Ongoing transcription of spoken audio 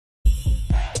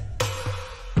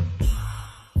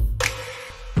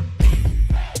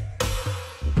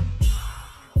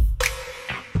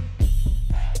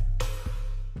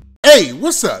Hey,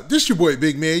 what's up? This your boy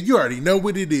Big Man. You already know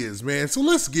what it is, man. So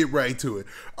let's get right to it.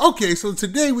 Okay, so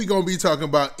today we're going to be talking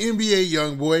about NBA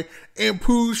Youngboy and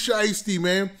pooh Shiesty,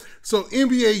 man. So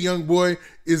NBA Youngboy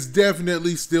is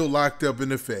definitely still locked up in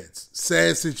the feds.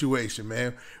 Sad situation,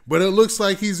 man. But it looks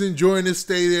like he's enjoying his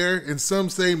stay there, and some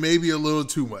say maybe a little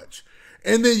too much.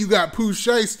 And then you got pooh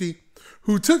Shiesty,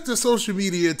 who took to social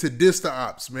media to diss the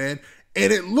Opps, man.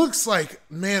 And it looks like,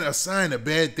 man, a sign of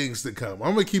bad things to come.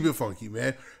 I'm going to keep it funky,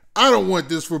 man. I don't want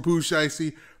this for pooh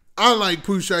Shiesty. I like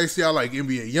pooh Shiesty. I like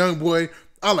NBA Youngboy.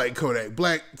 I like Kodak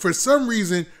Black. For some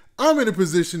reason, I'm in a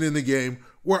position in the game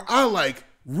where I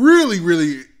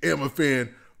really am a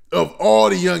fan of all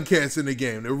the young cats in the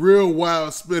game. The real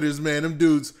wild spitters, man. Them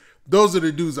dudes, those are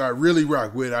the dudes I really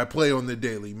rock with. I play on the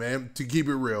daily, man, to keep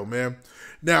it real, man.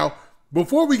 Now,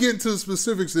 before we get into the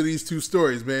specifics of these two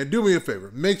stories, man, do me a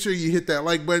favor. Make sure you hit that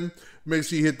like button. Make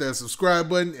sure you hit that subscribe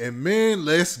button. And, man,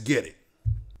 let's get it.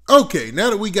 Okay,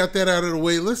 now that we got that out of the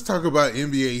way, let's talk about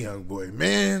NBA Youngboy,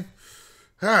 man.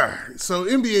 So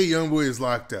NBA Youngboy is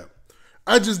locked up.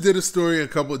 I just did a story a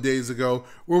couple of days ago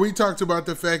where we talked about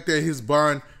the fact that his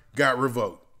bond got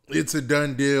revoked. It's a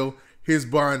done deal. His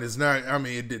bond is not,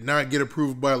 it did not get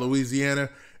approved by Louisiana,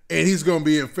 and he's going to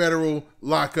be in federal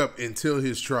lockup until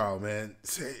his trial, man.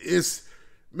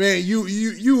 Man,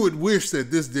 you would wish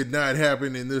that this did not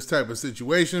happen in this type of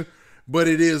situation, but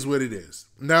it is what it is.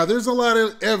 Now, there's a lot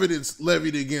of evidence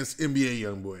levied against NBA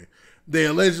Youngboy. They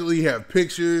allegedly have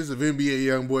pictures of NBA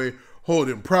Youngboy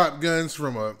holding prop guns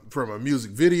from a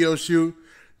music video shoot.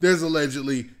 There's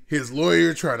allegedly his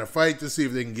lawyer trying to fight to see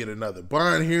if they can get another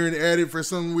bond hearing added for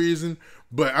some reason.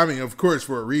 But, of course,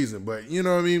 for a reason. But, you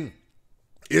know what I mean?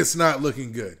 It's not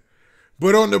looking good.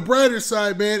 But on the brighter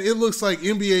side, man, it looks like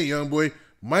NBA Youngboy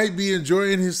might be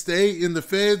enjoying his stay in the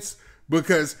feds,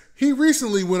 because he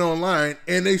recently went online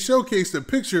and they showcased a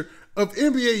picture of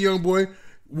NBA Youngboy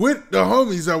with the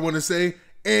homies, I want to say,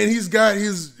 and he's got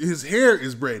his hair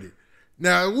is braided.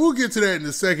 Now, we'll get to that in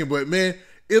a second, but man,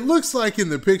 it looks like in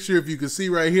the picture, if you can see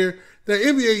right here, that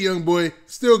NBA Youngboy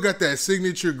still got that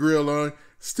signature grill on,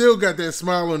 still got that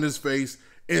smile on his face,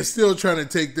 and still trying to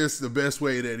take this the best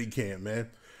way that he can, man.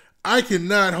 I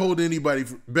cannot hold anybody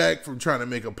back from trying to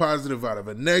make a positive out of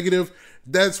a negative.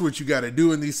 That's what you got to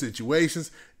do in these situations.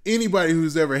 Anybody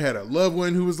who's ever had a loved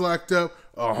one who was locked up,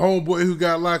 a homeboy who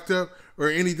got locked up, or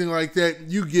anything like that,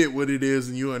 you get what it is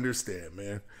and you understand,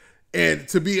 man. And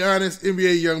to be honest,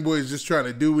 NBA Youngboy is just trying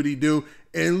to do what he do,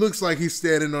 and it looks like he's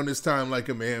standing on his time like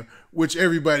a man, which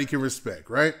everybody can respect,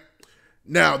 right?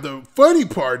 Now, the funny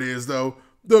part is, though,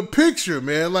 the picture,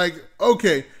 man,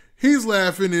 okay, he's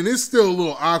laughing, and it's still a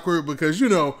little awkward because,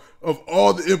 of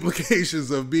all the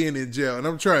implications of being in jail. And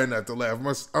I'm trying not to laugh.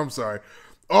 I'm sorry.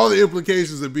 All the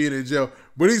implications of being in jail.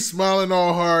 But he's smiling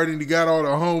all hard, and he got all the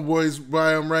homeboys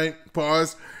by him, right?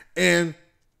 Pause. And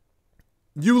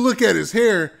you look at his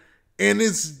hair, and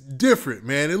it's different,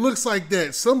 man. It looks like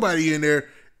that somebody in there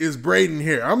is braiding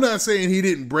hair. I'm not saying he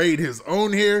didn't braid his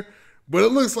own hair, but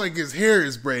it looks like his hair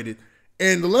is braided.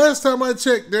 And the last time I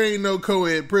checked, there ain't no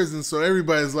co-ed prison, so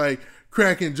everybody's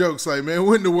cracking jokes man,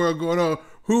 what in the world going on?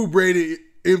 Who braided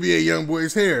NBA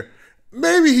Youngboy's hair?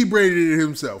 Maybe he braided it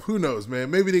himself. Who knows,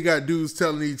 man? Maybe they got dudes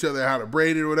telling each other how to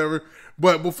braid it or whatever.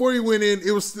 But before he went in,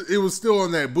 it was still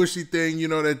on that bushy thing,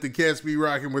 that the cats be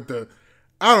rocking with the,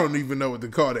 I don't even know what to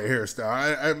call that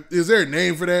hairstyle. Is there a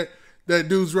name for that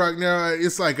dudes rock now?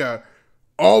 It's like a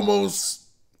almost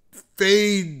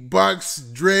fade box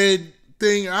dread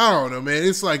thing. I don't know, man.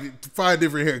 It's like 5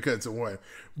 different haircuts in one.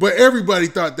 But everybody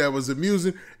thought that was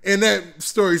amusing, and that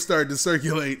story started to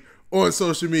circulate on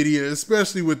social media,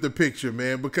 especially with the picture,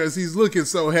 man, because he's looking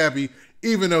so happy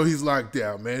even though he's locked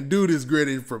down, man. Dude is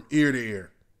grinning from ear to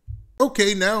ear.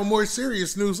 Okay, now more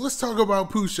serious news. Let's talk about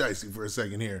pooh Shiesty for a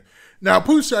second here. Now,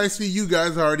 pooh Shiesty, you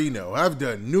guys already know. I've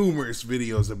done numerous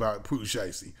videos about pooh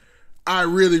Shiesty. I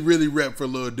really rep for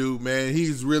little dude, man.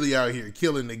 He's really out here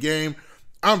killing the game.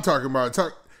 I'm talking about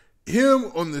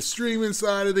him on the streaming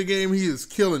side of the game. He is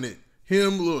killing it.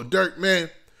 Him, Lil Durk, man.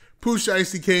 pooh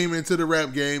Shiesty came into the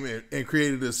rap game and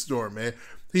created a storm, man.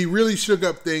 He really shook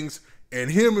up things,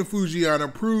 and him and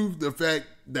Fujiana proved the fact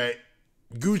that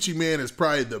Gucci Mane is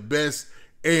probably the best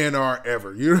A&R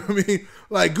ever. You know what I mean?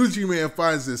 Gucci Mane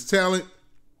finds this talent,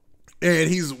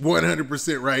 and he's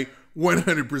 100% right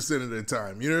 100% of the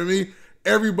time. You know what I mean?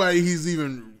 Everybody he's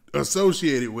even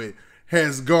associated with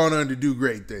has gone on to do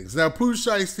great things. Now, pooh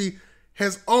Shiesty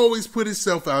has always put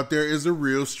himself out there as a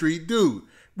real street dude.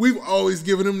 We've always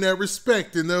given him that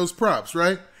respect and those props,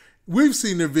 right? we've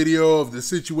seen the video of the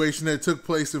situation that took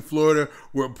place in Florida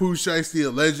where Pooh Shiesty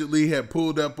allegedly had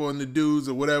pulled up on the dudes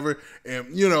or whatever.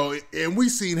 And, you know, and we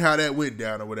seen how that went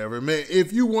down or whatever. Man,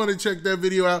 if you want to check that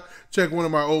video out, check one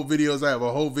of my old videos. I have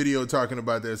a whole video talking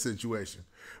about that situation.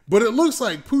 But it looks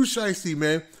like Pooh Shiesty,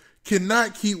 man,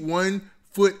 cannot keep one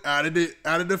foot out of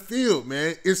the field,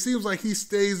 man. It seems like he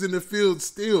stays in the field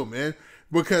still, man,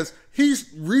 because he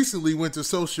recently went to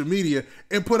social media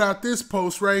and put out this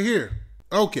post right here.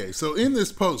 Okay, so in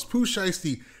this post, Pooh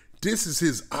Shiesty disses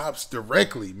his ops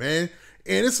directly, man.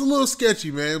 And it's a little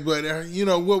sketchy, man, but you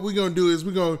know, what we're going to do is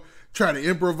we're going to try to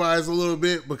improvise a little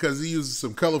bit because he uses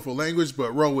some colorful language,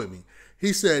 but roll with me.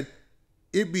 He said,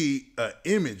 "It be an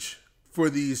image for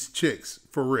these chicks,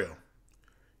 for real.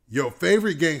 Your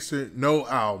favorite gangster know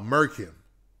I'll murk him.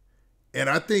 And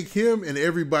I think him and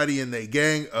everybody in their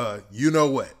gang, you know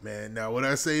what, man." Now, when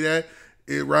I say that,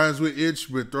 it rhymes with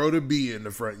itch, but throw the B in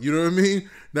the front. You know what I mean?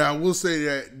 Now, we'll say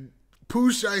that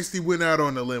Pooh Shiesty went out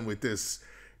on a limb with this.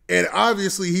 And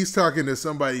obviously, he's talking to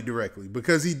somebody directly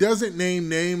because he doesn't name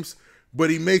names, but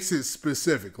he makes it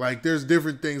specific. Like, there's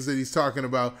different things that he's talking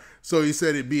about. So he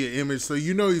said it'd be an image. So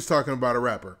you know he's talking about a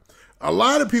rapper. A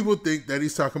lot of people think that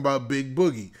he's talking about Big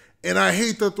Boogie. And I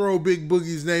hate to throw Big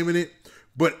Boogie's name in it,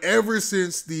 but ever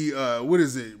since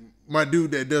the, my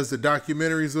dude that does the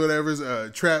documentaries or whatever,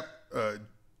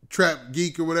 Trap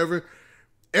Geek or whatever,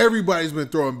 everybody's been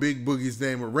throwing Big Boogie's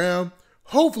name around.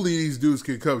 Hopefully these dudes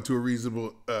can come to a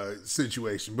reasonable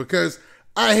situation because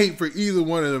I hate for either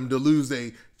one of them to lose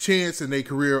a chance in their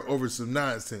career over some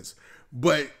nonsense.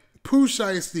 But Pooh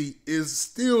Shiesty is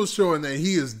still showing that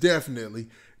he is definitely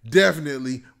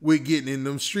with getting in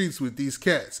them streets with these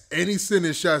cats. And he's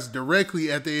sending shots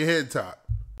directly at their head top.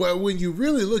 But when you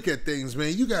really look at things,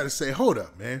 man, you got to say, hold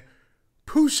up, man.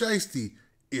 Pooh Shiesty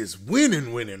is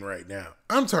winning right now.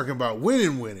 I'm talking about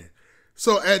winning.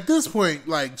 So at this point,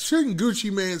 like, shouldn't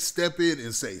Gucci Mane step in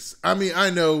and say, I mean, I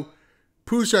know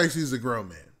Pooh Shiesty's a grown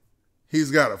man.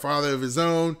 He's got a father of his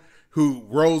own who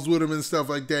rolls with him and stuff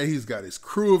like that. He's got his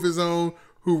crew of his own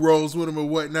who rolls with him and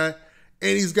whatnot.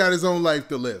 And he's got his own life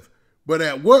to live. But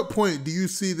at what point do you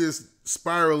see this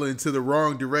spiral into the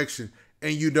wrong direction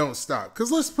and you don't stop?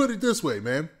 Because let's put it this way,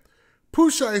 man.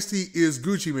 Pooh Shiesty is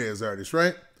Gucci Mane's artist,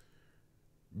 right?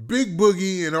 Big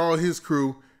Boogie and all his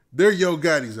crew, they're Yo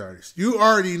Gotti's artists. You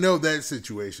already know that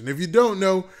situation. If you don't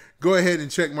know, go ahead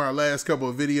and check my last couple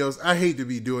of videos. I hate to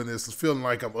be doing this, feeling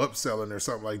like I'm upselling or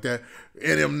something like that.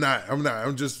 And I'm not.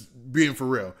 I'm just being for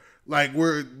real. Like,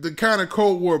 we're the kind of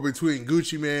Cold War between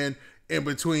Gucci Mane and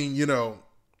between, you know,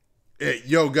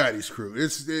 Yo Gotti's crew.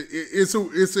 It's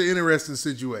an interesting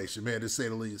situation, man, to say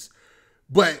the least.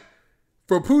 But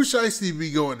for Pooh Shiesty to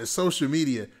be going to social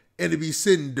media and to be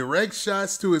sending direct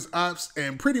shots to his ops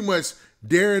and pretty much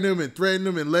daring them and threatening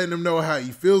them and letting them know how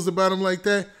he feels about them like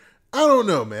that, I don't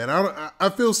know, man. I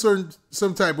feel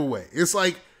some type of way. It's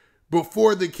like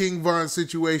before the King Von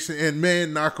situation, and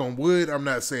man, knock on wood, I'm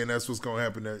not saying that's what's going to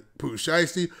happen to Pooh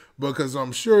Shiesty because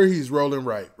I'm sure he's rolling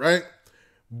right?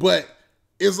 But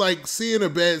it's like seeing a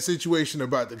bad situation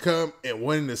about to come and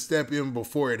wanting to step in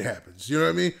before it happens. You know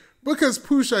what I mean? Because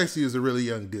Pooh Shiesty is a really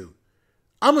young dude.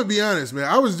 I'm going to be honest, man.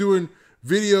 I was doing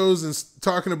videos and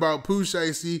talking about Pooh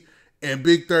Shiesty and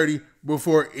Big 30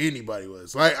 before anybody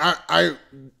was. Like, I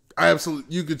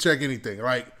absolutely, you could check anything.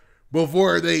 Like,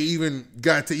 before they even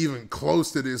got to even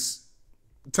close to this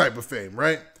type of fame,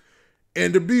 right?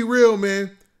 And to be real,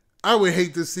 man, I would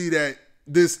hate to see that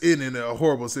this end in a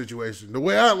horrible situation. The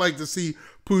way I'd like to see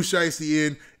Pooh Shiesty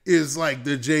in is like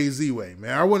the Jay-Z way,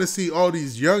 man. I want to see all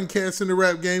these young cats in the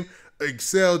rap game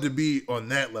excel to be on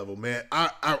that level, man.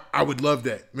 I would love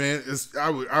that, man.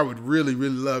 I would really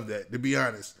love that, to be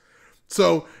honest.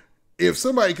 So if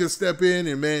somebody could step in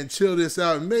and, man, chill this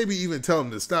out and maybe even tell him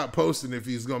to stop posting if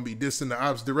he's going to be dissing the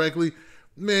ops directly,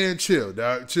 man, chill,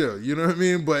 dog, chill. You know what I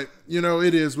mean? But, you know,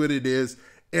 it is what it is.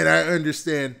 And I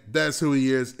understand that's who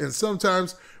he is. And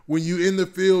sometimes when you in the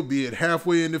field, be it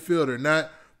halfway in the field or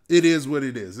not, it is what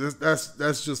it is.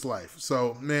 That's just life.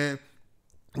 So, man,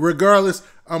 regardless,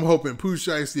 I'm hoping Pooh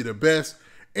Shiesty the best.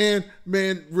 And,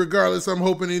 man, regardless, I'm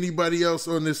hoping anybody else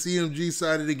on the CMG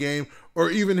side of the game or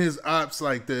even his ops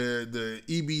like the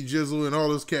EB Jizzle and all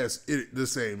those cats, the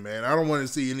same, man. I don't want to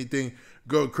see anything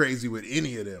go crazy with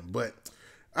any of them. But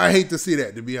I hate to see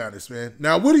that, to be honest, man.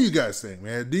 Now, what do you guys think,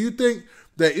 man? Do you think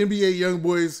that NBA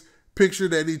Youngboy's picture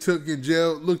that he took in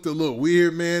jail looked a little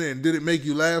weird, man, and did it make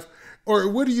you laugh? Or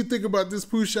what do you think about this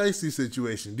Pooh Shiesty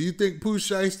situation? Do you think Pooh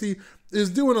Shiesty is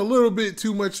doing a little bit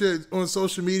too much on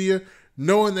social media,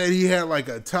 knowing that he had like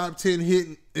a top 10 hit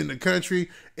in the country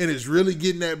and is really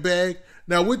getting that bag?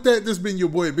 Now, with that, this has been your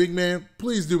boy Big Man.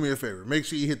 Please do me a favor. Make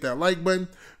sure you hit that like button.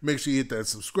 Make sure you hit that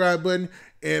subscribe button.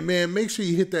 And, man, make sure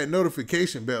you hit that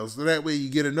notification bell so that way you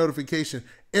get a notification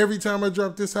every time I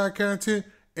drop this hot content.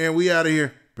 And we out of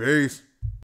here. Peace.